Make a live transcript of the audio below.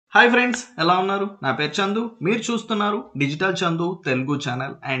Hi friends, ఎలా ఉన్నారు? నా పేరు చందు. మీరు చూస్తున్నారు digital Chandu Telugu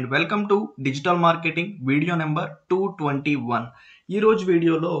channel and welcome to digital marketing video number 221. ఈరోజు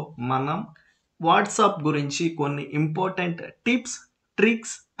వీడియోలో మనం వాట్సాప్ గురించి కొన్ని important tips,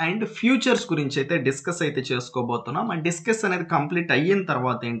 tricks and futures గురించి అయితే డిస్కస్ అయితే చేసుకోబోతున్నాం. అండ్ డిస్కస్ అనేది కంప్లీట్ అయిన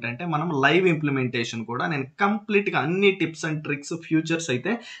తర్వాత ఏంటంటే మనం లైవ్ ఇంప్లిమెంటేషన్ కూడా నేను కంప్లీట్గా అన్ని టిప్స్ అండ్ ట్రిక్స్, ఫ్యూచర్స్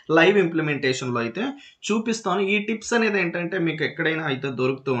అయితే లైవ్ ఇంప్లిమెంటేషన్లో అయితే చూపిస్తాను. ఈ టిప్స్ అనేది ఏంటంటే మీకు ఎక్కడైనా అయితే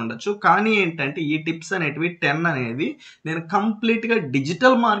దొరుకుతూ ఉండొచ్చు. కానీ ఏంటంటే ఈ టిప్స్ అనేటివి 10 అనేది నేను కంప్లీట్గా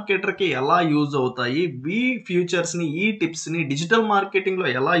డిజిటల్ మార్కెటర్కి ఎలా యూజ్ అవుతాయి, ఈ ఫ్యూచర్స్ని, ఈ టిప్స్ని డిజిటల్ మార్కెటింగ్లో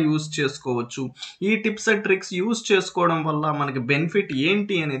ఎలా యూజ్ చేసుకోవచ్చు, ఈ టిప్స్ అండ్ ట్రిక్స్ యూజ్ చేసుకోవడం వల్ల మనకి బెనిఫిట్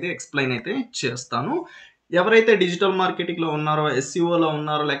ఏంటి అనేది ఎక్స్ప్లెయిన్ అయితే చేస్తాను. ఎవరైతే డిజిటల్ మార్కెటింగ్లో ఉన్నారో, ఎస్ఈఓలో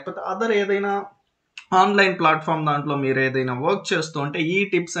ఉన్నారో, లేకపోతే అదర్ ఏదైనా ఆన్లైన్ ప్లాట్ఫామ్ దాంట్లో మీరు ఏదైనా వర్క్ చేస్తూ ఉంటే ఈ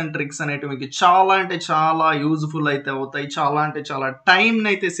టిప్స్ అండ్ ట్రిక్స్ అనేవి మీకు చాలా అంటే చాలా యూజ్ఫుల్ అయితే అవుతాయి. చాలా అంటే చాలా టైంని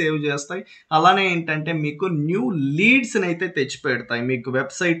అయితే సేవ్ చేస్తాయి. అలానే ఏంటంటే మీకు న్యూ లీడ్స్ని అయితే తెచ్చిపెడతాయి. మీకు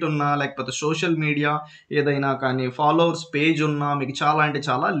వెబ్సైట్ ఉన్నా, లేకపోతే సోషల్ మీడియా ఏదైనా కానీ ఫాలోవర్స్ పేజ్ ఉన్నా మీకు చాలా అంటే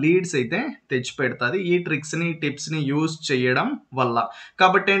చాలా లీడ్స్ అయితే తెచ్చిపెడుతుంది ఈ ట్రిక్స్ని, టిప్స్ని యూజ్ చేయడం వల్ల.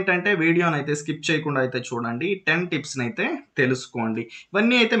 కాబట్టి ఏంటంటే వీడియోని అయితే స్కిప్ చేయకుండా అయితే చూడండి. 10 టిప్స్ని అయితే తెలుసుకోండి.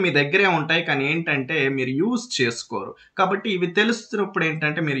 ఇవన్నీ అయితే మీ దగ్గరే ఉంటాయి, కానీ ఏంటంటే మీరు యూజ్ చేసుకోరు. కాబట్టి ఇవి తెలుస్తున్నప్పుడు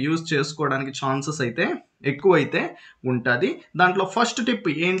ఏంటంటే మీరు యూజ్ చేసుకోవడానికి ఛాన్సెస్ అయితే ఎక్కువైతే ఉంటుంది. దాంట్లో ఫస్ట్ టిప్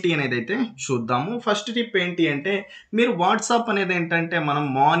ఏంటి అనేది అయితే చూద్దాము. ఫస్ట్ టిప్ ఏంటి అంటే మీరు వాట్సాప్ అనేది ఏంటంటే మనం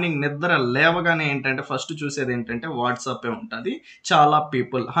మార్నింగ్ నిద్ర లేవగానే ఏంటంటే ఫస్ట్ చూసేది ఏంటంటే వాట్సాపే ఉంటుంది. చాలా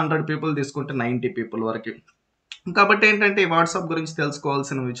పీపుల్, 100 పీపుల్ తీసుకుంటే 90 పీపుల్ వరకు. కాబట్టి ఏంటంటే ఈ వాట్సాప్ గురించి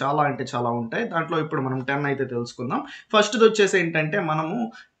తెలుసుకోవాల్సినవి చాలా అంటే చాలా ఉంటాయి. దాంట్లో ఇప్పుడు మనం 10 అయితే తెలుసుకుందాం. ఫస్ట్ది వచ్చేసి ఏంటంటే మనము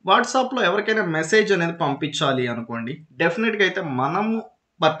వాట్సాప్లో ఎవరికైనా మెసేజ్ అనేది పంపించాలి అనుకోండి, డెఫినెట్గా అయితే మనము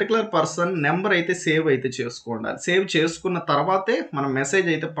పర్టికులర్ పర్సన్ నెంబర్ అయితే సేవ్ అయితే చేసుకోండి. సేవ్ చేసుకున్న తర్వాతే మనం మెసేజ్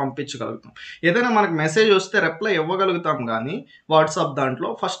అయితే పంపించగలుగుతాం. ఏదైనా మనకు మెసేజ్ వస్తే రిప్లై ఇవ్వగలుగుతాం, కానీ వాట్సాప్ దాంట్లో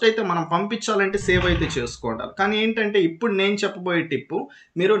ఫస్ట్ అయితే మనం పంపించాలంటే సేవ్ అయితే చేసుకోండి. కానీ ఏంటంటే ఇప్పుడు నేను చెప్పబోయే టిప్పు,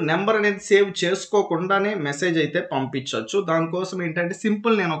 మీరు నెంబర్ అనేది సేవ్ చేసుకోకుండానే మెసేజ్ అయితే పంపించవచ్చు. దానికోసం ఏంటంటే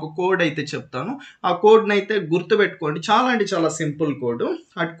సింపుల్ నేను ఒక కోడ్ అయితే చెప్తాను. ఆ కోడ్ని అయితే గుర్తుపెట్టుకోండి. చాలా అంటే చాలా సింపుల్ కోడ్.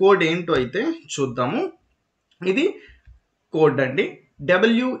 ఆ కోడ్ ఏంటో అయితే చూద్దాము. ఇది కోడ్ అండి,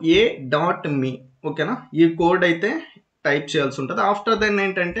 WA.me. ఓకేనా? ఈ కోడ్ అయితే టైప్ చేయాల్సి ఉంటుంది. ఆఫ్టర్ దెన్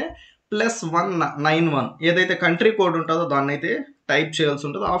ఏంటంటే +191 ఏదైతే కంట్రీ కోడ్ ఉంటుందో దాన్ని అయితే టైప్ చేయాల్సి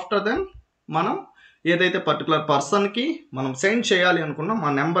ఉంటుంది. ఆఫ్టర్ దెన్ మనం ఏదైతే పర్టికులర్ పర్సన్కి మనం సెండ్ చేయాలి అనుకున్నాం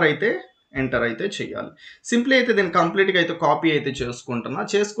ఆ నెంబర్ అయితే ఎంటర్ అయితే చేయాలి. సింప్లీ అయితే దీన్ని కంప్లీట్గా అయితే కాపీ అయితే చేసుకుంటున్నా.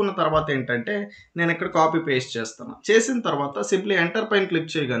 చేసుకున్న తర్వాత ఏంటంటే నేను ఇక్కడ కాపీ పేస్ట్ చేస్తాను. చేసిన తర్వాత సింప్లీ ఎంటర్ పైన క్లిక్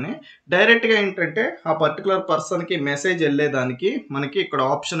చేయగానే డైరెక్ట్గా ఏంటంటే ఆ పర్టికులర్ పర్సన్కి మెసేజ్ వెళ్ళేదానికి మనకి ఇక్కడ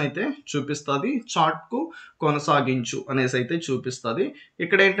ఆప్షన్ అయితే చూపిస్తుంది. చాట్కు కొనసాగించు అనేసి అయితే చూపిస్తుంది.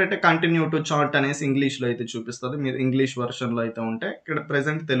 ఇక్కడ ఏంటంటే కంటిన్యూ టు చాట్ అనేసి ఇంగ్లీష్లో అయితే చూపిస్తుంది. మీరు ఇంగ్లీష్ వర్షన్లో అయితే ఉంటే ఇక్కడ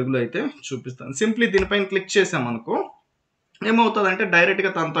ప్రెసెంట్ తెలుగులో అయితే చూపిస్తుంది. సింప్లీ దీనిపైన క్లిక్ చేసామనుకో ఏమవుతుందంటే డైరెక్ట్గా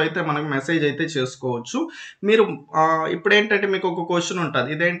తనతో అయితే మనకు మెసేజ్ అయితే చేసుకోవచ్చు. మీరు ఇప్పుడు ఏంటంటే మీకు ఒక క్వశ్చన్ ఉంటుంది.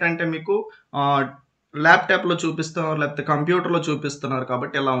 ఇదేంటంటే మీకు ల్యాప్టాప్లో చూపిస్తున్నారు, లేకపోతే కంప్యూటర్లో చూపిస్తున్నారు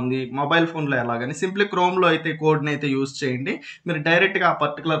కాబట్టి ఎలా ఉంది, మొబైల్ ఫోన్లో ఎలాగని సింప్లీ క్రోమ్లో అయితే కోడ్ని అయితే యూజ్ చేయండి. మీరు డైరెక్ట్గా ఆ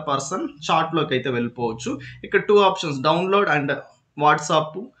పర్టికులర్ పర్సన్ చాట్లోకి అయితే వెళ్ళిపోవచ్చు. ఇక్కడ 2 ఆప్షన్స్, డౌన్లోడ్ అండ్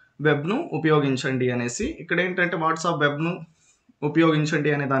వాట్సాప్ వెబ్ను ఉపయోగించండి అనేసి. ఇక్కడ ఏంటంటే వాట్సాప్ వెబ్ను ఉపయోగించండి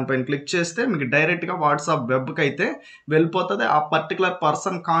అనే దానిపైన క్లిక్ చేస్తే మీకు డైరెక్ట్గా వాట్సాప్ వెబ్కి అయితే వెళ్ళిపోతుంది. ఆ పర్టికులర్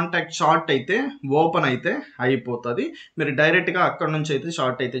పర్సన్ కాంటాక్ట్ చాట్ అయితే ఓపెన్ అయితే అయిపోతుంది. మీరు డైరెక్ట్గా అక్కడ నుంచి అయితే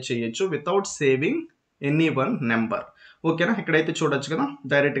చాట్ అయితే చేయొచ్చు without saving any one number. ఓకేనా? ఇక్కడైతే చూడొచ్చు కదా,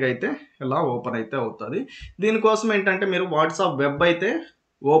 డైరెక్ట్గా అయితే ఇలా ఓపెన్ అయితే అవుతుంది. దీనికోసం ఏంటంటే మీరు వాట్సాప్ వెబ్ అయితే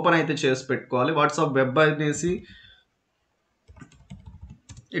ఓపెన్ అయితే చేసి పెట్టుకోవాలి. వాట్సాప్ వెబ్ అనేసి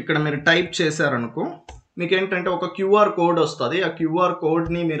ఇక్కడ మీరు టైప్ చేశారనుకో మీకు ఏంటంటే ఒక క్యూఆర్ కోడ్ వస్తుంది. ఆ క్యూఆర్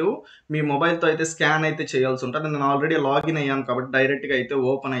కోడ్ని మీరు మీ మొబైల్తో అయితే స్కాన్ అయితే చేయాల్సి ఉంటుంది. నేను ఆల్రెడీ లాగిన్ అయ్యాను కాబట్టి డైరెక్ట్గా అయితే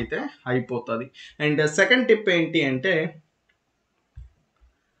ఓపెన్ అయితే అయిపోతుంది. అండ్ సెకండ్ టిప్ ఏంటి అంటే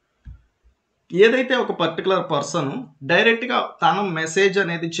ఏదైతే ఒక పర్టికులర్ పర్సన్ డైరెక్ట్గా తన మెసేజ్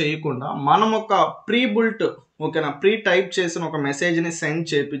అనేది చేయకుండా మనం ఒక ప్రీ బుల్ట్, ఓకేనా, ప్రీ టైప్ చేసిన ఒక మెసేజ్ని సెండ్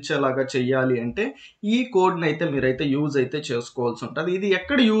చేయించేలాగా చెయ్యాలి అంటే ఈ కోడ్ని అయితే మీరైతే యూజ్ అయితే చేసుకోవాల్సి ఉంటుంది. ఇది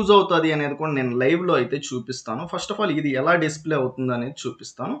ఎక్కడ యూజ్ అవుతుంది అనేది కూడా నేను లైవ్లో అయితే చూపిస్తాను. ఫస్ట్ ఆఫ్ ఆల్ ఇది ఎలా డిస్ప్లే అవుతుంది అనేది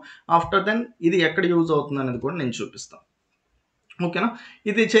చూపిస్తాను. ఆఫ్టర్ దెన్ ఇది ఎక్కడ యూజ్ అవుతుంది అనేది కూడా నేను చూపిస్తాను. ఓకేనా?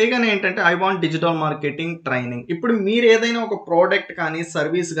 ఇది చేయగానే ఏంటంటే I want digital marketing training. ఇప్పుడు మీరు ఏదైనా ఒక ప్రోడక్ట్ కానీ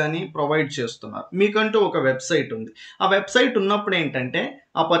సర్వీస్ కానీ ప్రొవైడ్ చేస్తున్నారు, మీకంటూ ఒక వెబ్సైట్ ఉంది. ఆ వెబ్సైట్ ఉన్నప్పుడు ఏంటంటే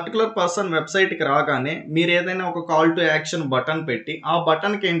ఆ పర్టికులర్ పర్సన్ వెబ్సైట్కి రాగానే మీరు ఏదైనా ఒక కాల్ టు యాక్షన్ బటన్ పెట్టి ఆ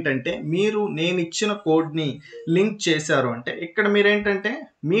బటన్కి ఏంటంటే మీరు నేను ఇచ్చిన కోడ్ని లింక్ చేశారు అంటే ఇక్కడ మీరు ఏంటంటే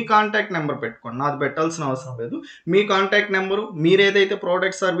మీ కాంటాక్ట్ నెంబర్ పెట్టుకోండి, నాది పెట్టాల్సిన అవసరం లేదు. మీ కాంటాక్ట్ నెంబరు, మీరు ఏదైతే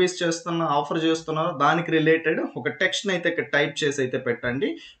ప్రోడక్ట్ సర్వీస్ ఆఫర్ చేస్తున్నారో దానికి రిలేటెడ్ ఒక టెక్స్ట్ని అయితే ఇక్కడ టైప్ చేసి అయితే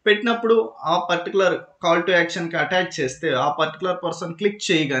పెట్టండి. పెట్టినప్పుడు ఆ పర్టికులర్ కాల్ టు యాక్షన్కి అటాచ్ చేస్తే ఆ పర్టికులర్ పర్సన్ క్లిక్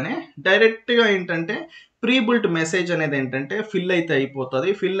చేయగానే డైరెక్ట్గా ఏంటంటే ప్రీ బుల్ట్ మెసేజ్ అనేది ఏంటంటే ఫిల్ అయితే అయిపోతుంది.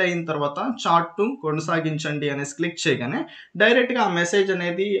 ఫిల్ అయిన తర్వాత చార్ట్ కొనసాగించండి అనేసి క్లిక్ చేయగానే డైరెక్ట్గా ఆ మెసేజ్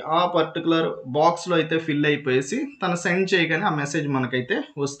అనేది ఆ పర్టికులర్ బాక్స్లో అయితే ఫిల్ అయిపోయేసి తను సెండ్ చేయగానే ఆ మెసేజ్ మనకైతే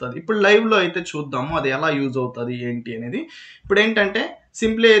వస్తుంది. ఇప్పుడు లైవ్లో అయితే చూద్దాము అది ఎలా యూజ్ అవుతుంది ఏంటి అనేది. ఇప్పుడు ఏంటంటే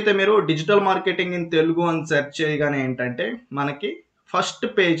సింప్లీ అయితే మీరు డిజిటల్ మార్కెటింగ్ ఇన్ తెలుగు అని సెర్చ్ చేయగానే ఏంటంటే మనకి ఫస్ట్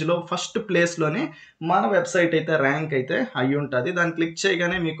పేజ్లో ఫస్ట్ ప్లేస్లోనే మన వెబ్సైట్ అయితే ర్యాంక్ అయితే అయ్యి ఉంటుంది. దాన్ని క్లిక్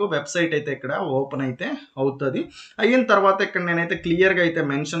చేయగానే మీకు వెబ్సైట్ అయితే ఇక్కడ ఓపెన్ అయితే అవుతుంది. అయిన తర్వాత ఇక్కడ నేనైతే క్లియర్గా అయితే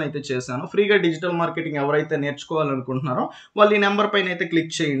మెన్షన్ అయితే చేశాను, ఫ్రీగా డిజిటల్ మార్కెటింగ్ ఎవరైతే నేర్చుకోవాలనుకుంటున్నారో వాళ్ళు ఈ నెంబర్ పైన అయితే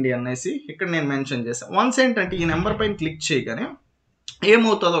క్లిక్ చేయండి అనేసి ఇక్కడ నేను మెన్షన్ చేశాను. వన్స్ ఏంటంటే ఈ నెంబర్ పైన క్లిక్ చేయగానే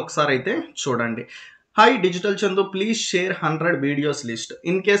ఏమవుతుందో ఒకసారి అయితే చూడండి. Hi digital Chandu, please share 100 videos list.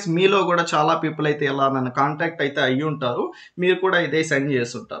 In case మీలో కూడా చాలా పీపుల్ అయితే ఇలా నన్ను కాంటాక్ట్ అయితే అయ్యి ఉంటారు, మీరు కూడా ఇదే సెండ్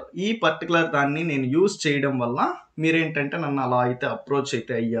చేస్తుంటారు. ఈ పర్టికులర్ దాన్ని నేను యూజ్ చేయడం వల్ల మీరేంటంటే నన్ను అలా అయితే అప్రోచ్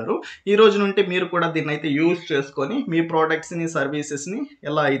అయితే అయ్యారు. ఈ రోజు నుండి మీరు కూడా దీన్ని అయితే యూజ్ చేసుకొని మీ ప్రోడక్ట్స్ని సర్వీసెస్ని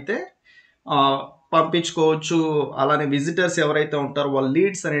ఎలా అయితే పంపించుకోవచ్చు. అలానే విజిటర్స్ ఎవరైతే ఉంటారో వాళ్ళ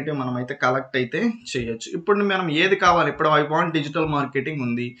లీడ్స్ అనేటివి మనం అయితే కలెక్ట్ అయితే చేయొచ్చు. ఇప్పుడు మనం ఏది కావాలి, ఇప్పుడు ఐ వాంట్ డిజిటల్ మార్కెటింగ్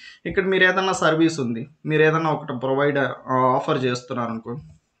ఉంది, ఇక్కడ మీరు ఏదన్నా సర్వీస్ ఉంది, మీరు ఏదన్నా ఒకటి ఆఫర్ చేస్తున్నారు అనుకో,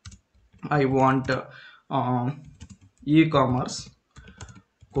 ఐ వాంట్ ఈ-కామర్స్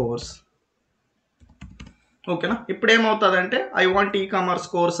కోర్స్. ఓకేనా, ఇప్పుడు ఏమవుతుందంటే ఐ వాంట్ ఈ-కామర్స్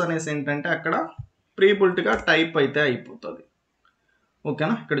కోర్స్ అనేసి ఏంటంటే అక్కడ ప్రీబుల్ట్గా టైప్ అయితే అయిపోతుంది.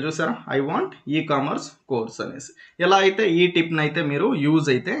 ఓకేనా, ఇక్కడ చూసారా ఐ వాంట్ ఈ-కామర్స్ కోర్స్ అనేసి. ఎలా అయితే ఈ టిప్ని అయితే మీరు యూజ్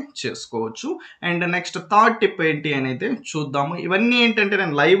అయితే చేసుకోవచ్చు. అండ్ నెక్స్ట్ థర్డ్ టిప్ ఏంటి అని అయితే చూద్దాము. ఇవన్నీ ఏంటంటే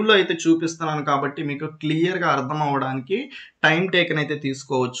నేను లైవ్లో అయితే చూపిస్తున్నాను కాబట్టి మీకు క్లియర్గా అర్థం అవ్వడానికి టైం టేకన్ అయితే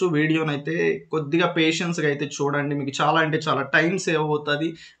తీసుకోవచ్చు. వీడియోనైతే కొద్దిగా పేషెన్స్గా అయితే చూడండి, మీకు చాలా అంటే చాలా టైం సేవ్ అవుతుంది.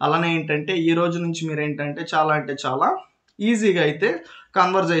 అలానే ఏంటంటే ఈ రోజు నుంచి మీరు ఏంటంటే చాలా ఈజీగా అయితే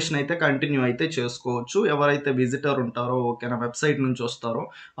కన్వర్జేషన్ అయితే కంటిన్యూ అయితే చేసుకోవచ్చు ఎవరైతే విజిటర్ ఉంటారో, ఓకేనా, వెబ్సైట్ నుంచి వస్తారో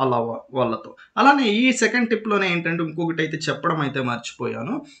అలా వాళ్ళతో. అలానే ఈ సెకండ్ టిప్లోనే ఏంటంటే ఇంకొకటి అయితే చెప్పడం అయితే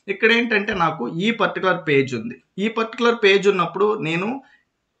మర్చిపోయాను. ఇక్కడ ఏంటంటే నాకు ఈ పర్టికులర్ పేజ్ ఉంది. ఈ పర్టికులర్ పేజ్ ఉన్నప్పుడు నేను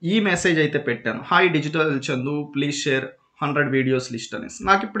ఈ మెసేజ్ అయితే పెట్టాను, hi digital Chandu, please share 100 videos list అనేసి.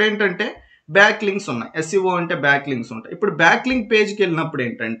 నాకు ఇప్పుడు ఏంటంటే బ్యాక్ లింక్స్ ఉన్నాయి, ఎస్ఈఓ అంటే బ్యాక్ లింక్స్ ఉంటాయి. ఇప్పుడు బ్యాక్ లింక్ పేజ్కి వెళ్ళినప్పుడు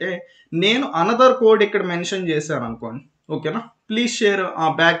ఏంటంటే నేను అనదర్ కోడ్ ఇక్కడ మెన్షన్ చేశాను అనుకోండి, ఓకేనా, ప్లీజ్ షేర్ ఆ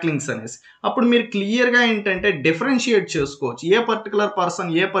బ్యాక్ లింక్స్ అనేసి. అప్పుడు మీరు క్లియర్గా ఏంటంటే డిఫరెన్షియేట్ చేసుకోవచ్చు ఏ పర్టికులర్ పర్సన్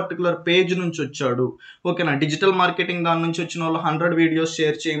ఏ పర్టికులర్ పేజ్ నుంచి వచ్చాడు. ఓకేనా, డిజిటల్ మార్కెటింగ్ దాని నుంచి వచ్చిన వాళ్ళు 100 వీడియోస్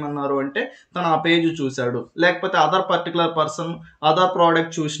షేర్ చేయమన్నారు అంటే తను ఆ పేజ్ చూశాడు. లేకపోతే other particular person other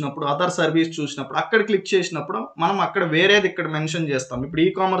product చూసినప్పుడు, అదర్ సర్వీస్ చూసినప్పుడు అక్కడ క్లిక్ చేసినప్పుడు మనం అక్కడ వేరేది ఇక్కడ మెన్షన్ చేస్తాం. ఇప్పుడు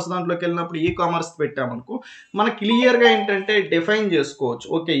ఈ-కామర్స్ దాంట్లోకి వెళ్ళినప్పుడు ఈ-కామర్స్ పెట్టామనుకో మనకు క్లియర్గా ఏంటంటే డిఫైన్ చేసుకోవచ్చు.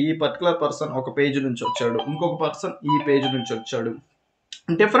 ఓకే, ఈ పర్టికులర్ పర్సన్ ఒక పేజ్ నుంచి వచ్చాడు, ఇంకొక పర్సన్ ఈ పేజ్ నుంచి వచ్చాడు.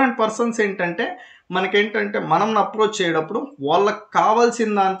 డిఫరెంట్ పర్సన్స్ ఏంటంటే మనకేంటంటే మనం అప్రోచ్ చేయడప్పుడు వాళ్ళకి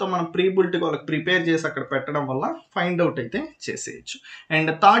కావాల్సిన దాంతో మనం ప్రీబుల్ట్గా వాళ్ళకి ప్రిపేర్ చేసి అక్కడ పెట్టడం వల్ల ఫైండ్ అవుట్ అయితే చేసేయచ్చు.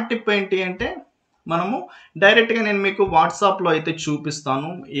 అండ్ థర్డ్ టిప్ ఏంటి అంటే మనము డైరెక్ట్గా నేను మీకు వాట్సాప్లో అయితే చూపిస్తాను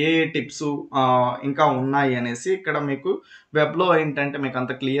ఏ టిప్స్ ఇంకా ఉన్నాయి అనేసి. ఇక్కడ మీకు వెబ్లో ఏంటంటే మీకు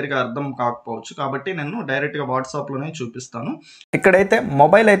అంత క్లియర్గా అర్థం కాకపోవచ్చు కాబట్టి నేను డైరెక్ట్గా వాట్సాప్లోనే చూపిస్తాను. ఇక్కడైతే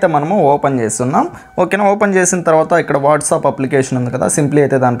మొబైల్ అయితే మనము ఓపెన్ చేస్తున్నాం. ఓకేనా, ఓపెన్ చేసిన తర్వాత ఇక్కడ వాట్సాప్ అప్లికేషన్ ఉంది కదా, సింప్లీ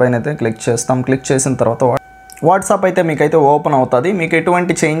అయితే దానిపైన అయితే క్లిక్ చేస్తాం. క్లిక్ చేసిన తర్వాత వాట్సాప్ అయితే మీకైతే ఓపెన్ అవుతుంది. మీకు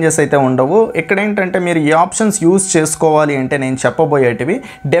ఎటువంటి చేంజెస్ అయితే ఉండవు. ఇక్కడ ఏంటంటే మీరు ఈ ఆప్షన్స్ యూజ్ చేసుకోవాలి అంటే నేను చెప్పబోయేటివి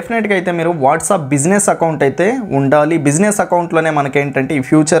డెఫినెట్గా అయితే మీరు వాట్సాప్ బిజినెస్ అకౌంట్ అయితే ఉండాలి. బిజినెస్ అకౌంట్లోనే మనకేంటంటే ఈ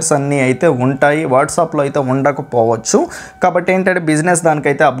ఫ్యూచర్స్ అన్నీ అయితే ఉంటాయి, వాట్సాప్లో అయితే ఉండకపోవచ్చు. కాబట్టి ఏంటంటే బిజినెస్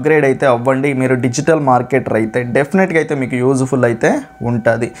దానికైతే అప్గ్రేడ్ అయితే అవ్వండి. మీరు డిజిటల్ మార్కెటర్ అయితే డెఫినెట్గా అయితే మీకు యూజ్ఫుల్ అయితే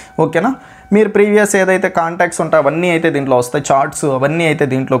ఉంటుంది. ఓకేనా, మీరు ప్రీవియస్ ఏదైతే కాంటాక్ట్స్ ఉంటాయో అవన్నీ అయితే దీంట్లో వస్తాయి, చార్ట్స్ అవన్నీ అయితే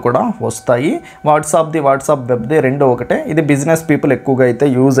దీంట్లో కూడా వస్తాయి. వాట్సాప్ వెబ్ది రెండు ఒకటే. ఇది బిజినెస్ పీపుల్ ఎక్కువగా అయితే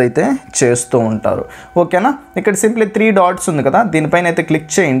యూజ్ అయితే చేస్తూ ఉంటారు. ఓకేనా, ఇక్కడ సింప్లీ 3 డాట్స్ ఉంది కదా, దీనిపైన అయితే క్లిక్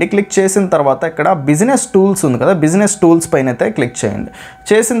చేయండి. క్లిక్ చేసిన తర్వాత ఇక్కడ బిజినెస్ టూల్స్ ఉంది కదా, బిజినెస్ టూల్స్ పైన అయితే క్లిక్ చేయండి.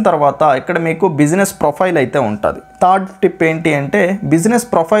 చేసిన తర్వాత ఇక్కడ మీకు బిజినెస్ ప్రొఫైల్ అయితే ఉంటుంది. థర్డ్ టిప్ ఏంటి అంటే బిజినెస్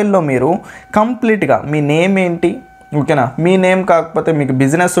ప్రొఫైల్లో మీరు కంప్లీట్గా మీ నేమ్ ఏంటి, ఓకేనా, మీ నేమ్ కాకపోతే మీకు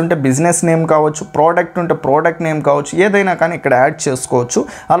బిజినెస్ ఉంటే బిజినెస్ నేమ్ కావచ్చు, ప్రోడక్ట్ ఉంటే ప్రోడక్ట్ నేమ్ కావచ్చు, ఏదైనా కానీ ఇక్కడ యాడ్ చేసుకోవచ్చు.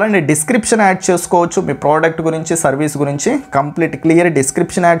 అలానే డిస్క్రిప్షన్ యాడ్ చేసుకోవచ్చు, మీ ప్రోడక్ట్ గురించి సర్వీస్ గురించి కంప్లీట్ క్లియర్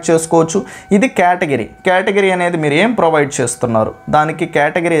డిస్క్రిప్షన్ యాడ్ చేసుకోవచ్చు. ఇది కేటగిరీ అనేది మీరు ఏం ప్రొవైడ్ చేస్తున్నారు దానికి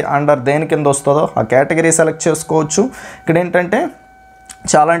కేటగిరీ అండర్ దేని కింద వస్తుందో ఆ కేటగిరీ సెలెక్ట్ చేసుకోవచ్చు. ఇక్కడ ఏంటంటే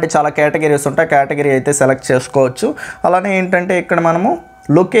చాలా అంటే చాలా కేటగిరీస్ ఉంటాయి, కేటగిరీ అయితే సెలెక్ట్ చేసుకోవచ్చు. అలానే ఏంటంటే ఇక్కడ మనము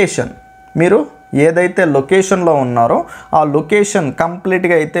లొకేషన్, మీరు ఏదైతే లొకేషన్లో ఉన్నారో ఆ లొకేషన్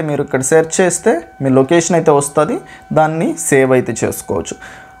కంప్లీట్గా అయితే మీరు ఇక్కడ సెర్చ్ చేస్తే మీ లొకేషన్ అయితే వస్తుంది, దాన్ని సేవ్ అయితే చేసుకోవచ్చు.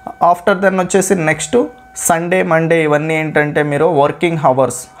 ఆఫ్టర్ దెన్ వచ్చేసి నెక్స్ట్ సండే మండే ఇవన్నీ ఏంటంటే మీరు వర్కింగ్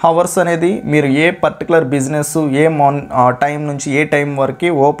హవర్స్ అనేది మీరు ఏ పర్టికులర్ బిజినెస్ ఏ టైం నుంచి ఏ టైం వరకు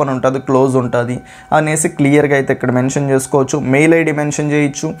ఓపెన్ ఉంటుంది క్లోజ్ ఉంటుంది అనేసి క్లియర్గా అయితే ఇక్కడ మెన్షన్ చేసుకోవచ్చు. మెయిల్ ఐడి మెన్షన్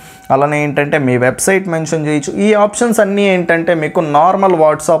చేయొచ్చు, అలానే ఏంటంటే మీ వెబ్సైట్ మెన్షన్ చేయొచ్చు. ఈ ఆప్షన్స్ అన్నీ ఏంటంటే మీకు నార్మల్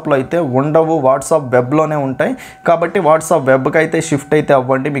వాట్సాప్లో అయితే ఉండవు, వాట్సాప్ వెబ్లోనే ఉంటాయి. కాబట్టి వాట్సాప్ వెబ్కి అయితే షిఫ్ట్ అయితే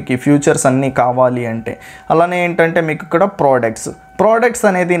అవ్వండి మీకు ఈ ఫ్యూచర్స్ అన్నీ కావాలి అంటే. అలానే ఏంటంటే మీకు ఇక్కడ ప్రోడక్ట్స్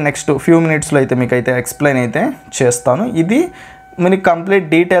అనేది నెక్స్ట్ ఫ్యూ మినిట్స్లో అయితే మీకు అయితే ఎక్స్ప్లెయిన్ అయితే చేస్తాను. ఇది మీకు కంప్లీట్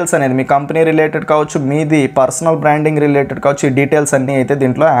డీటెయిల్స్ అనేది మీ కంపెనీ రిలేటెడ్ కావచ్చు, మీది పర్సనల్ బ్రాండింగ్ రిలేటెడ్ కావచ్చు, ఈ డీటెయిల్స్ అన్నీ అయితే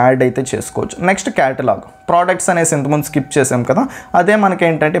దీంట్లో యాడ్ అయితే చేసుకోవచ్చు. నెక్స్ట్ క్యాటలాగ్, ప్రోడక్ట్స్ అనేసి ఇంతకుముందు స్కిప్ చేసాం కదా, అదే మనకి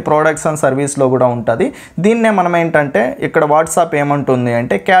ఏంటంటే ప్రోడక్ట్స్ అండ్ సర్వీస్లో కూడా ఉంటుంది. దీన్నే మనం ఏంటంటే ఇక్కడ వాట్సాప్ ఏమంటుంది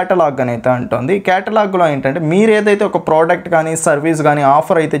అంటే క్యాటలాగ్ అని అయితే అంటుంది. క్యాటలాగ్లో ఏంటంటే మీరు ఏదైతే ఒక ప్రోడక్ట్ కానీ సర్వీస్ కానీ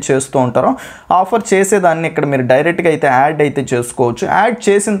ఆఫర్ అయితే చేస్తూ ఉంటారో ఆఫర్ చేసేదాన్ని ఇక్కడ మీరు డైరెక్ట్గా అయితే యాడ్ అయితే చేసుకోవచ్చు. యాడ్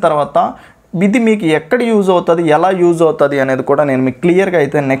చేసిన తర్వాత ఇది మీకు ఎక్కడ యూజ్ అవుతుంది, ఎలా యూజ్ అవుతుంది అనేది కూడా నేను మీకు క్లియర్గా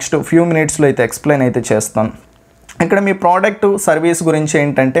అయితే నెక్స్ట్ ఫ్యూ మినిట్స్లో అయితే ఎక్స్ప్లెయిన్ అయితే చేస్తాను. ఇక్కడ మీ ప్రోడక్ట్ సర్వీస్ గురించి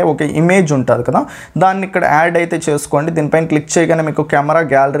ఏంటంటే ఒక ఇమేజ్ ఉంటుంది కదా, దాన్ని ఇక్కడ యాడ్ అయితే చేసుకోండి. దీనిపైన క్లిక్ చేయగానే మీకు కెమెరా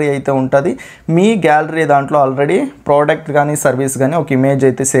గ్యాలరీ అయితే ఉంటుంది. మీ గ్యాలరీ దాంట్లో ఆల్రెడీ ప్రోడక్ట్ కానీ సర్వీస్ కానీ ఒక ఇమేజ్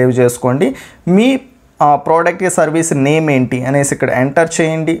అయితే సేవ్ చేసుకోండి. మీ ప్రోడక్ట్ సర్వీస్ నేమ్ ఏంటి అనేసి ఇక్కడ ఎంటర్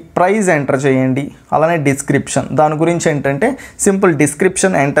చేయండి, ప్రైస్ ఎంటర్ చేయండి, అలానే డిస్క్రిప్షన్ దాని గురించి ఏంటంటే సింపుల్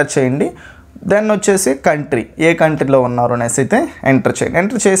డిస్క్రిప్షన్ ఎంటర్ చేయండి. దెన్ వచ్చేసి కంట్రీ, ఏ కంట్రీలో ఉన్నారు అనేసి అయితే ఎంటర్ చేయండి.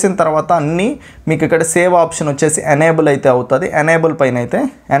 ఎంటర్ చేసిన తర్వాత అన్నీ మీకు ఇక్కడ సేవ్ ఆప్షన్ వచ్చేసి ఎనేబుల్ అయితే అవుతుంది. ఎనేబుల్ పైన అయితే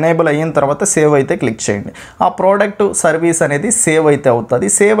ఎనేబుల్ అయిన తర్వాత సేవ్ అయితే క్లిక్ చేయండి. ఆ ప్రోడక్ట్ సర్వీస్ అనేది సేవ్ అయితే అవుతుంది.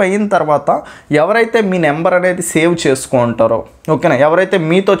 సేవ్ అయిన తర్వాత ఎవరైతే మీ నెంబర్ అనేది సేవ్ చేసుకుంటారో ఓకేనా, ఎవరైతే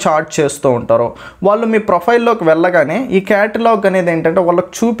మీతో చాట్ చేస్తూ ఉంటారో వాళ్ళు మీ ప్రొఫైల్లోకి వెళ్ళగానే ఈ క్యాటలాగ్ అనేది ఏంటంటే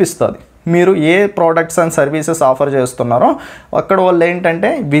వాళ్ళకి చూపిస్తుంది. మీరు ఏ ప్రోడక్ట్స్ అండ్ సర్వీసెస్ ఆఫర్ చేస్తున్నారో అక్కడ వాళ్ళు ఏంటంటే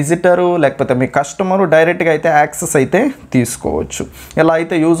విజిటరు లేకపోతే మీ కస్టమరు డైరెక్ట్గా అయితే యాక్సెస్ అయితే తీసుకోవచ్చు. ఇలా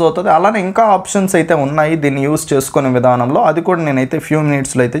అయితే యూజ్ అవుతుంది. అలానే ఇంకా ఆప్షన్స్ అయితే ఉన్నాయి దీన్ని యూజ్ చేసుకునే విధానంలో, అది కూడా నేనైతే ఫ్యూ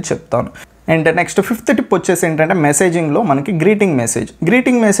మినిట్స్లో అయితే చెప్తాను. అండ్ నెక్స్ట్ ఫిఫ్త్ టిప్ వచ్చేసి ఏంటంటే మెసేజింగ్లో మనకి గ్రీటింగ్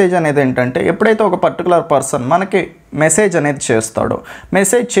మెసేజ్ అనేది ఏంటంటే ఎప్పుడైతే ఒక పర్టికులర్ పర్సన్ మనకి మెసేజ్ అనేది చేస్తాడో,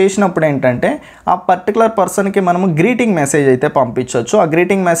 మెసేజ్ చేసినప్పుడు ఏంటంటే ఆ పర్టికులర్ పర్సన్కి మనము గ్రీటింగ్ మెసేజ్ అయితే పంపించవచ్చు. ఆ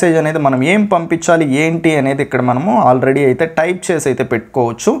గ్రీటింగ్ మెసేజ్ అనేది మనం ఏం పంపించాలి ఏంటి అనేది ఇక్కడ మనము ఆల్రెడీ అయితే టైప్ చేసి అయితే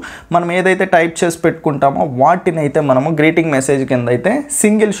పెట్టుకోవచ్చు. మనం ఏదైతే టైప్ చేసి పెట్టుకుంటామో వాటిని అయితే మనము గ్రీటింగ్ మెసేజ్ కింద అయితే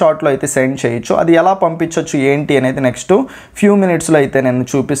సింగిల్ షాట్లో అయితే సెండ్ చేయొచ్చు. అది ఎలా పంపించవచ్చు ఏంటి అనేది నెక్స్ట్ ఫ్యూ మినిట్స్లో అయితే నేను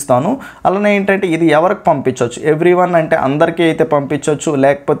చూపిస్తాను. అలానే ఏంటంటే ఇది ఎవరికి పంపించవచ్చు, ఎవ్రీవన్ అంటే అందరికీ అయితే పంపించవచ్చు,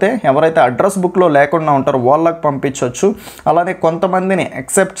 లేకపోతే ఎవరైతే అడ్రస్ బుక్లో లేకుండా ఉంటారో వాళ్ళకి పంపించవచ్చు. అలానే కొంతమందిని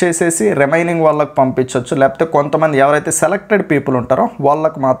యాక్సెప్ట్ చేసేసి రిమైనింగ్ వాళ్ళకి పంపించవచ్చు, లేకపోతే కొంతమంది ఎవరైతే సెలెక్టెడ్ పీపుల్ ఉంటారో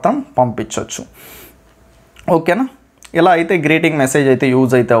వాళ్ళకి మాత్రం పంపించవచ్చు. ఓకేనా, ఇలా అయితే గ్రీటింగ్ మెసేజ్ అయితే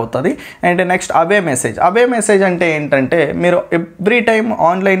యూజ్ అయితే అవుతుంది. అండ్ నెక్స్ట్ అవే మెసేజ్ అంటే ఏంటంటే మీరు ఎవ్రీ టైం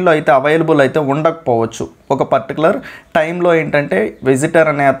ఆన్లైన్లో అయితే అవైలబుల్ అయితే ఉండకపోవచ్చు. ఒక పర్టికులర్ టైంలో ఏంటంటే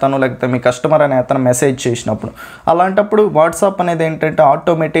విజిటర్ అనే అతను లేకపోతే మీ కస్టమర్ అనే అతను మెసేజ్ చేసినప్పుడు, అలాంటప్పుడు వాట్సాప్ అనేది ఏంటంటే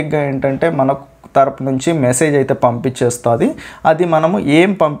ఆటోమేటిక్గా ఏంటంటే మనకు తరపు నుంచి మెసేజ్ అయితే పంపించేస్తుంది. అది మనము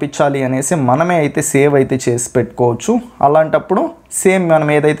ఏం పంపించాలి అనేసి మనమే అయితే సేవ్ అయితే చేసి పెట్టుకోవచ్చు. అలాంటప్పుడు సేమ్ మనం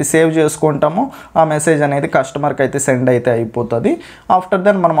ఏదైతే సేవ్ చేసుకుంటామో ఆ మెసేజ్ అనేది కస్టమర్కి అయితే సెండ్ అయితే అయిపోతుంది. ఆఫ్టర్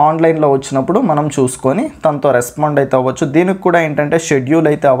దెన్ మనం ఆన్లైన్లో వచ్చినప్పుడు మనం చూసుకొని తనతో రెస్పాండ్ అయితే అవ్వచ్చు. దీనికి కూడా ఏంటంటే షెడ్యూల్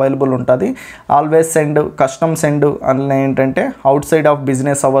అయితే అవైలబుల్ ఉంటుంది. ఆల్వేస్ సెండ్, కస్టమ్ సెండ్ అలా ఏంటంటే out side of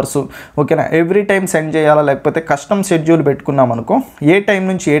business hours ఓకేనా, ఎవ్రీ టైం సెండ్ చేయాలా, లేకపోతే కస్టమ్ షెడ్యూల్ పెట్టుకున్నాం అనుకో ఏ టైం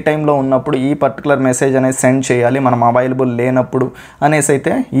నుంచి ఏ టైంలో ఉన్నప్పుడు ఈ పర్టికులర్ మెసేజ్ అనేది సెండ్ చేయాలి మనం అవైలబుల్ లేనప్పుడు అనేసి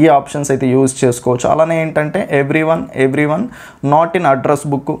అయితే ఈ ఆప్షన్స్ అయితే యూజ్ చేసుకోవచ్చు. అలానే ఏంటంటే every one not in address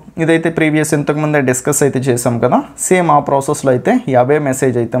book, ఇదైతే ప్రీవియస్ ఇంతకుముందే డిస్కస్ అయితే చేసాం కదా, సేమ్ ఆ ప్రాసెస్లో అయితే ఈ అవే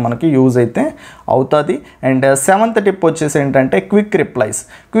మెసేజ్ అయితే మనకి యూజ్ అయితే అవుతుంది. అండ్ సెవెంత్ టిప్ వచ్చేసి ఏంటంటే క్విక్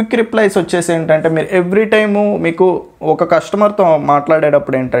రిప్లైస్ వచ్చేసి ఏంటంటే మీరు ఎవ్రీ టైము మీకు ఒక కస్టమర్తో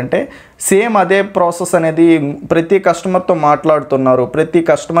మాట్లాడేటప్పుడు ఏంటంటే సేమ్ అదే ప్రాసెస్ అనేది ప్రతి కస్టమర్తో మాట్లాడుతున్నారు, ప్రతి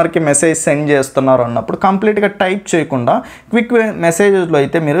కస్టమర్కి మెసేజ్ సెండ్ చేస్తున్నారు అన్నప్పుడు కంప్లీట్గా టైప్ చేయకుండా క్విక్ మెసేజెస్లో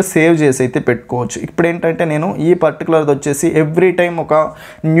అయితే మీరు సేవ్ చేసి అయితే పెట్టుకోవచ్చు. ఇప్పుడు ఏంటంటే నేను ఈ పర్టికులర్ది వచ్చేసి ఎవ్రీ టైం ఒక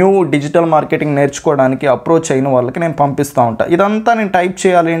న్యూ డిజిటల్ మార్కెటింగ్ నేర్చుకోవడానికి అప్రోచ్ అయిన వాళ్ళకి నేను పంపిస్తూ ఉంటాను. ఇదంతా నేను టైప్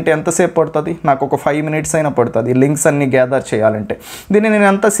చేయాలి అంటే ఎంతసేపు పడుతుంది, నాకు ఒక 5 minutes అయినా పడుతుంది లింక్స్ అన్నీ గ్యాదర్ చేయాలంటే. దీన్ని నేను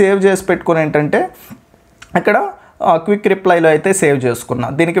ఎంత సేవ్ చేసి పెట్టుకుని ఏంటంటే అక్కడ క్విక్ రిప్లైలో అయితే సేవ్ చేసుకున్నా.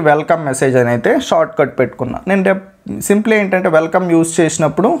 దీనికి వెల్కమ్ మెసేజ్ అని అయితే షార్ట్ కట్ పెట్టుకున్నా. నేను సింప్లీ ఏంటంటే వెల్కమ్ యూజ్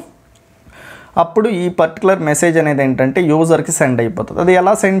చేసినప్పుడు అప్పుడు ఈ పర్టికులర్ మెసేజ్ అనేది ఏంటంటే యూజర్కి సెండ్ అయిపోతుంది. అది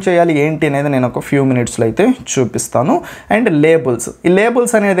ఎలా సెండ్ చేయాలి ఏంటి అనేది నేను ఒక ఫ్యూ మినిట్స్లో అయితే చూపిస్తాను. అండ్ లేబుల్స్, ఈ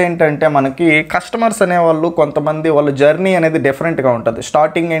లేబుల్స్ అనేది ఏంటంటే మనకి కస్టమర్స్ అనేవాళ్ళు కొంతమంది వాళ్ళ జర్నీ అనేది డిఫరెంట్గా ఉంటుంది.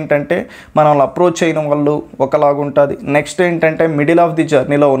 స్టార్టింగ్ ఏంటంటే మనం అప్రోచ్ చేయడం వాళ్ళు ఒకలాగా ఉంటుంది. నెక్స్ట్ ఏంటంటే మిడిల్ ఆఫ్ ది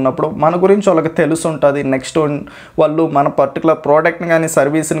జర్నీలో ఉన్నప్పుడు మన గురించి వాళ్ళకి తెలుసు ఉంటుంది. నెక్స్ట్ వాళ్ళు మన పర్టికులర్ ప్రోడక్ట్ని కానీ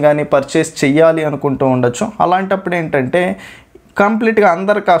సర్వీస్ని కానీ పర్చేస్ చేయాలి అనుకుంటూ ఉండొచ్చు. అలాంటప్పుడు ఏంటంటే కంప్లీట్గా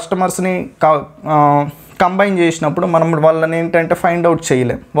అందరు కస్టమర్స్ని కంబైన్ చేసినప్పుడు మనం వాళ్ళని ఏంటంటే ఫైండ్ అవుట్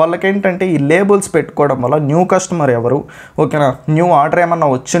చేయలేం. వాళ్ళకి ఏంటంటే ఈ లేబుల్స్ పెట్టుకోవడం వల్ల న్యూ కస్టమర్ ఎవరు, ఓకేనా, న్యూ ఆర్డర్ ఏమన్నా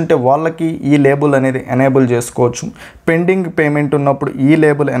వచ్చుంటే వాళ్ళకి ఈ లేబుల్ అనేది ఎనేబుల్ చేసుకోవచ్చు. పెండింగ్ పేమెంట్ ఉన్నప్పుడు ఈ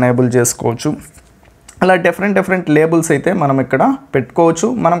లేబుల్ ఎనేబుల్ చేసుకోవచ్చు. అలా డిఫరెంట్ లేబుల్స్ అయితే మనం ఇక్కడ పెట్టుకోవచ్చు.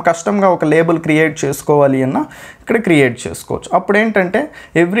 మనం కస్టమ్గా ఒక లేబుల్ క్రియేట్ చేసుకోవాలి అన్నా ఇక్కడ క్రియేట్ చేసుకోవచ్చు. అప్పుడు ఏంటంటే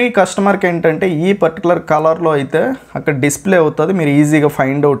ఎవ్రీ కస్టమర్కి ఏంటంటే ఈ పర్టికులర్ కలర్లో అయితే అక్కడ డిస్ప్లే అవుతుంది. మీరు ఈజీగా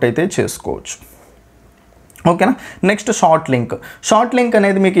ఫైండ్ అవుట్ అయితే చేసుకోవచ్చు. ఓకేనా. నెక్స్ట్ షార్ట్ లింక్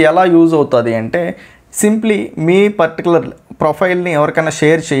అనేది మీకు ఎలా యూజ్ అవుతుంది అంటే సింప్లీ మీ పర్టికులర్ ప్రొఫైల్ని ఎవరికైనా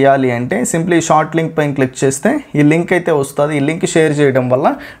షేర్ చేయాలి అంటే సింప్లీ షార్ట్ లింక్ పైన క్లిక్ చేస్తే ఈ లింక్ అయితే వస్తుంది. ఈ లింక్ షేర్ చేయడం వల్ల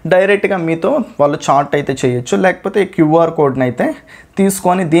డైరెక్ట్గా మీతో వాళ్ళు చాట్ అయితే చేయొచ్చు. లేకపోతే క్యూఆర్ కోడ్ని అయితే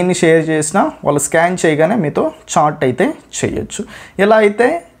తీసుకొని దీన్ని షేర్ చేసినా వాళ్ళు స్కాన్ చేయగానే మీతో చాట్ అయితే చేయొచ్చు. ఇలా అయితే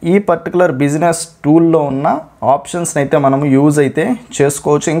ఈ పర్టికులర్ బిజినెస్ టూల్లో ఉన్న ఆప్షన్స్ని అయితే మనము యూజ్ అయితే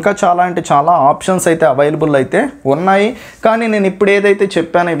చేసుకోవచ్చు. ఇంకా చాలా అంటే చాలా ఆప్షన్స్ అయితే అవైలబుల్ అయితే ఉన్నాయి. కానీ నేను ఇప్పుడు ఏదైతే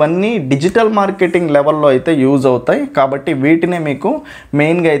చెప్పానో ఇవన్నీ డిజిటల్ మార్కెటింగ్ లెవెల్లో అయితే యూజ్ అవుతాయి. కాబట్టి వీటినే మీకు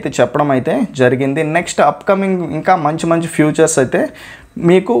మెయిన్గా అయితే చెప్పడం అయితే జరిగింది. నెక్స్ట్ అప్కమింగ్ ఇంకా మంచి ఫ్యూచర్స్ అయితే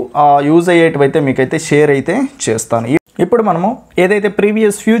మీకు యూజ్ అయ్యేటివైతే మీకైతే షేర్ అయితే చేస్తాను. ఇప్పుడు మనము ఏదైతే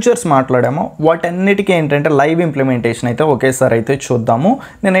ప్రీవియస్ ఫ్యూచర్స్ మాట్లాడామో వాటన్నిటికీ ఏంటంటే లైవ్ ఇంప్లిమెంటేషన్ అయితే ఒకేసారి అయితే చూద్దాము.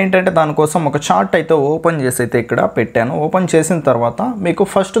 నేను ఏంటంటే దానికోసం ఒక చార్ట్ అయితే ఓపెన్ చేసి అయితే ఇక్కడ పెట్టాను. ఓపెన్ చేసిన తర్వాత మీకు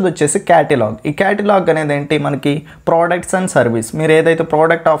ఫస్ట్ది వచ్చేసి క్యాటలాగ్. ఈ క్యాటలాగ్ అనేది ఏంటి, మనకి ప్రోడక్ట్స్ అండ్ సర్వీస్. మీరు ఏదైతే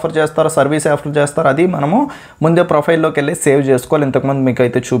ప్రోడక్ట్ ఆఫర్ చేస్తారో సర్వీస్ ఆఫర్ చేస్తారో అది మనము ముందే ప్రొఫైల్లోకి వెళ్ళి సేవ్ చేసుకోవాలి. ఇంతకుముందు మీకు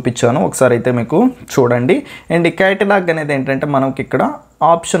అయితే చూపించాను, ఒకసారి అయితే మీకు చూడండి. అండ్ ఈ క్యాటలాగ్ అనేది ఏంటంటే మనకి ఇక్కడ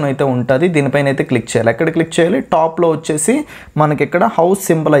ఆప్షన్ అయితే ఉంటుంది. దీనిపైన అయితే క్లిక్ చేయాలి. ఎక్కడ క్లిక్ చేయాలి, టాప్లో వచ్చేసి మనకి ఇక్కడ హౌస్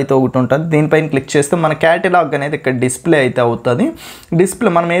సింబల్ అయితే ఒకటి ఉంటుంది. దీనిపైన క్లిక్ చేస్తే మన క్యాటలాగ్ అనేది ఇక్కడ డిస్ప్లే అయితే అవుతుంది.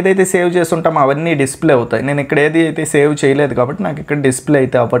 డిస్ప్లే మనం ఏదైతే సేవ్ చేసి ఉంటామో అవన్నీ డిస్ప్లే అవుతాయి. నేను ఇక్కడ ఏది అయితే సేవ్ చేయలేదు కాబట్టి నాకు ఇక్కడ డిస్ప్లే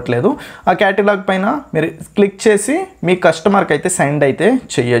అయితే అవ్వట్లేదు. ఆ క్యాటలాగ్ పైన మీరు క్లిక్ చేసి మీ కస్టమర్కి అయితే సెండ్ అయితే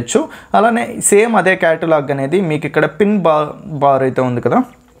చేయొచ్చు. అలానే సేమ్ అదే క్యాటలాగ్ అనేది మీకు ఇక్కడ పిన్ బార్ అయితే ఉంది కదా,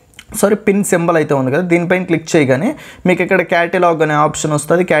 పిన్ సింబల్ అయితే ఉంది కదా, దీనిపైన క్లిక్ చేయగానే మీకు ఇక్కడ క్యాటలాగ్ అనే ఆప్షన్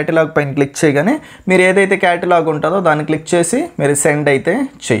వస్తుంది. క్యాటలాగ్ పైన క్లిక్ చేయగానే మీరు ఏదైతే క్యాటలాగ్ ఉంటుందో దాన్ని క్లిక్ చేసి మీరు సెండ్ అయితే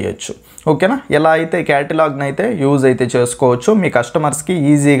చేయొచ్చు. ఓకేనా. ఎలా అయితే క్యాటలాగ్ని అయితే యూజ్ అయితే చేసుకోవచ్చు, మీ కస్టమర్స్కి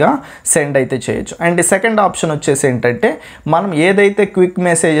ఈజీగా సెండ్ అయితే చేయొచ్చు. అండ్ సెకండ్ ఆప్షన్ వచ్చేసి ఏంటంటే మనం ఏదైతే క్విక్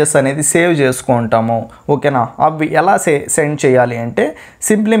మెసేజెస్ అనేది సేవ్ చేసుకుంటామో, ఓకేనా, అవి ఎలా సెండ్ చేయాలి అంటే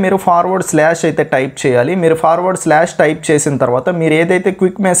సింప్లీ మీరు // అయితే టైప్ చేయాలి. మీరు // టైప్ చేసిన తర్వాత మీరు ఏదైతే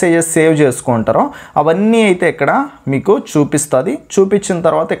క్విక్ మెసేజెస్ సేవ్ చేసుకుంటారో అవన్నీ అయితే ఇక్కడ మీకు చూపిస్తుంది. చూపించిన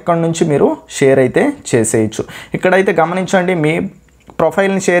తర్వాత ఇక్కడ నుంచి మీరు షేర్ అయితే చేసేయచ్చు. ఇక్కడైతే గమనించండి, మీ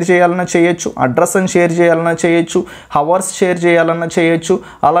ప్రొఫైల్ని షేర్ చేయాలన్నా చేయొచ్చు, అడ్రస్ని షేర్ చేయాలన్నా చేయొచ్చు, హవర్స్ షేర్ చేయాలన్నా చేయొచ్చు.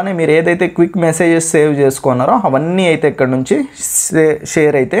 అలానే మీరు ఏదైతే క్విక్ మెసేజెస్ సేవ్ చేసుకున్నారో అవన్నీ అయితే ఇక్కడ నుంచి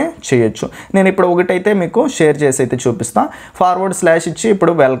షేర్ అయితే చేయొచ్చు. నేను ఇప్పుడు ఒకటైతే మీకు షేర్ చేసి అయితే చూపిస్తాను. // ఇచ్చి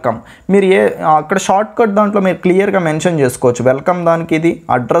ఇప్పుడు వెల్కమ్. మీరు అక్కడ షార్ట్ కట్ దాంట్లో మీరు క్లియర్గా మెన్షన్ చేసుకోవచ్చు. వెల్కమ్ దానికి ఇది,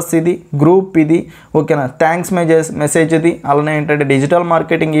 అడ్రస్ ఇది, గ్రూప్ ఇది, ఓకేనా, థ్యాంక్స్ మెసేజ్ ఇది, అలానే ఏంటంటే డిజిటల్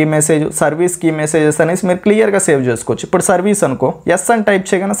మార్కెటింగ్ ఈ మెసేజ్, సర్వీస్కి ఈ మెసేజెస్ అనేసి మీరు క్లియర్గా సేవ్ చేసుకోవచ్చు. ఇప్పుడు సర్వీస్ అనుకో, ఎస్ అని టైప్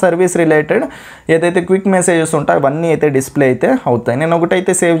చేయగానే సర్వీస్ రిలేటెడ్ ఏదైతే క్విక్ మెసేజెస్ ఉంటాయో అవన్నీ అయితే డిస్ప్లే అయితే అవుతాయి. నేను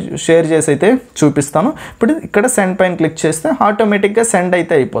ఒకటైతే షేర్ చేసి అయితే చూపిస్తాను. ఇప్పుడు ఇక్కడ సెండ్ పైన క్లిక్ చేస్తే ఆటోమేటిక్గా సెండ్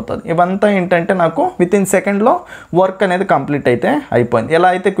అయితే అయిపోతుంది. ఇవంతా ఏంటంటే నాకు వితిన్ సెకండ్లో వర్క్ అనేది కంప్లీట్ అయితే అయిపోయింది.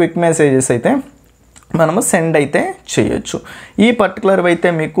 ఎలా అయితే క్విక్ మెసేజెస్ అయితే మనము సెండ్ అయితే చేయొచ్చు. ఈ పర్టికులర్ అయితే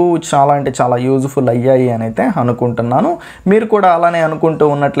మీకు చాలా అంటే చాలా యూజ్ఫుల్ అయ్యాయి అని అయితే అనుకుంటున్నాను. మీరు కూడా అలానే అనుకుంటూ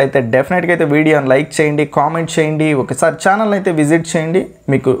ఉన్నట్లయితే డెఫినెట్గా అయితే వీడియోని లైక్ చేయండి, కామెంట్ చేయండి, ఒకసారి ఛానల్ అయితే విజిట్ చేయండి.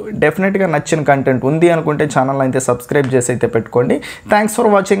 మీకు డెఫినెట్గా నచ్చిన కంటెంట్ ఉంది అనుకుంటే ఛానల్ అయితే సబ్స్క్రైబ్ చేసి అయితే పెట్టుకోండి. Thanks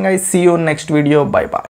for watching. I see you next video. Bye bye.